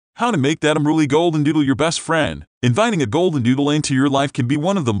How to make that Unruly Goldendoodle your best friend. Inviting a Goldendoodle into your life can be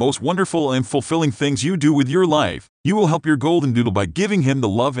one of the most wonderful and fulfilling things you do with your life. You will help your Goldendoodle by giving him the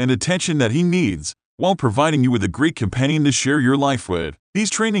love and attention that he needs, while providing you with a great companion to share your life with. These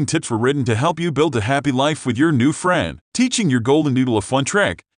training tips were written to help you build a happy life with your new friend. Teaching your Goldendoodle a fun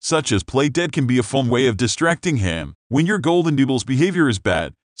trick, such as play dead, can be a fun way of distracting him. When your Goldendoodle's behavior is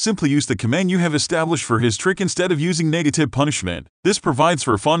bad, simply use the command you have established for his trick instead of using negative punishment. This provides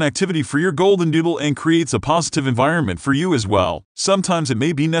for a fun activity for your Goldendoodle and creates a positive environment for you as well. Sometimes it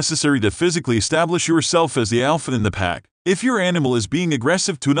may be necessary to physically establish yourself as the alpha in the pack. If your animal is being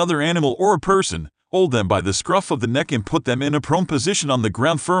aggressive to another animal or a person, hold them by the scruff of the neck and put them in a prone position on the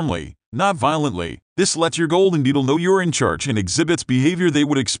ground firmly, not violently. This lets your Goldendoodle know you're in charge and exhibits behavior they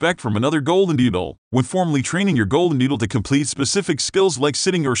would expect from another Goldendoodle. When formally training your Goldendoodle to complete specific skills like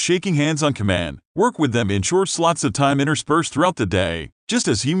sitting or shaking hands on command, work with them in short slots of time interspersed throughout the day. Just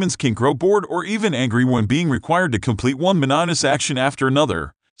as humans can grow bored or even angry when being required to complete one monotonous action after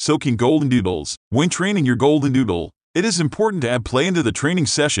another, so can Goldendoodles. When training your Goldendoodle, it is important to add play into the training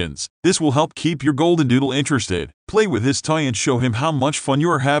sessions. This will help keep your Goldendoodle interested. Play with his toy and show him how much fun you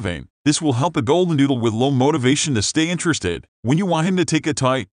are having. This will help a Goldendoodle with low motivation to stay interested. When you want him to take a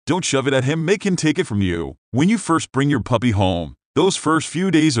toy, don't shove it at him, make him take it from you. When you first bring your puppy home, those first few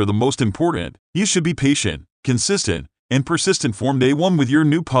days are the most important. You should be patient, consistent, and persistent from day one with your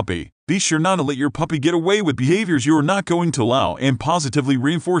new puppy. Be sure not to let your puppy get away with behaviors you are not going to allow, and positively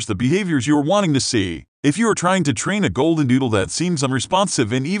reinforce the behaviors you are wanting to see. If you are trying to train a Goldendoodle that seems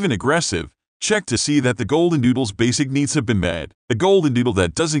unresponsive and even aggressive, check to see that the Goldendoodle's basic needs have been met. A Goldendoodle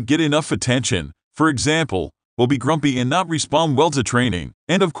that doesn't get enough attention, for example, will be grumpy and not respond well to training.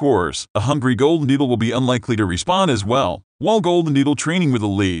 And of course, a hungry Goldendoodle will be unlikely to respond as well. While Goldendoodle training with a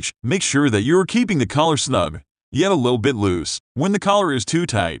leash, make sure that you are keeping the collar snug, yet a little bit loose. When the collar is too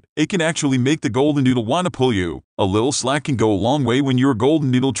tight, it can actually make the Goldendoodle want to pull you. A little slack can go a long way when you're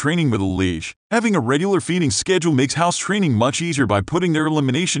Goldendoodle training with a leash. Having a regular feeding schedule makes house training much easier by putting their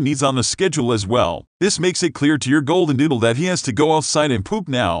elimination needs on the schedule as well. This makes it clear to your Goldendoodle that he has to go outside and poop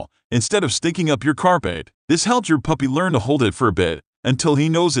now, instead of stinking up your carpet. This helps your puppy learn to hold it for a bit, until he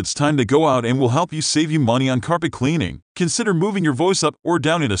knows it's time to go out, and will help you save you money on carpet cleaning. Consider moving your voice up or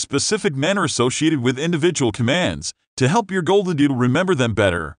down in a specific manner associated with individual commands, to help your Goldendoodle remember them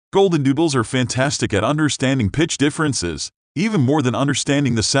better. Goldendoodles are fantastic at understanding pitch differences, even more than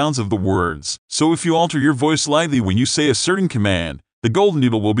understanding the sounds of the words. So if you alter your voice slightly when you say a certain command, the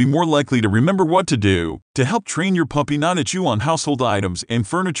Goldendoodle will be more likely to remember what to do. To help train your puppy not to chew on household items and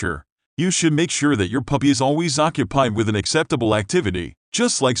furniture, you should make sure that your puppy is always occupied with an acceptable activity.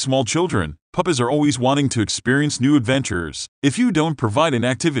 Just like small children, puppies are always wanting to experience new adventures. If you don't provide an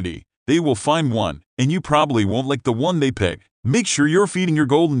activity, they will find one, and you probably won't like the one they pick. Make sure you're feeding your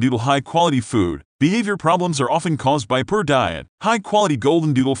Goldendoodle high-quality food. Behavior problems are often caused by poor diet. High-quality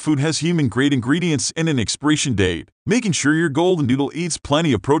Goldendoodle food has human-grade ingredients and an expiration date. Making sure your Goldendoodle eats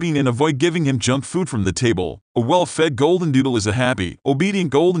plenty of protein and avoid giving him junk food from the table. A well-fed Goldendoodle is a happy,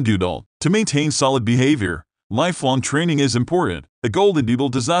 obedient Goldendoodle. To maintain solid behavior, lifelong training is important. A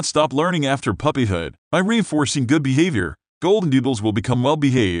Goldendoodle does not stop learning after puppyhood. By reinforcing good behavior, Goldendoodles will become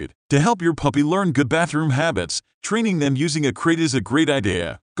well-behaved. To help your puppy learn good bathroom habits, training them using a crate is a great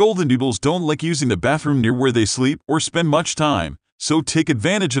idea. Goldendoodles don't like using the bathroom near where they sleep or spend much time, so take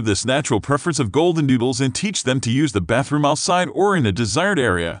advantage of this natural preference of Goldendoodles and teach them to use the bathroom outside or in a desired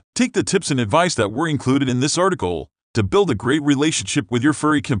area. Take the tips and advice that were included in this article to build a great relationship with your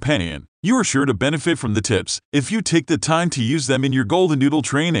furry companion. You are sure to benefit from the tips if you take the time to use them in your Goldendoodle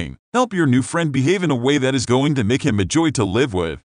training. Help your new friend behave in a way that is going to make him a joy to live with.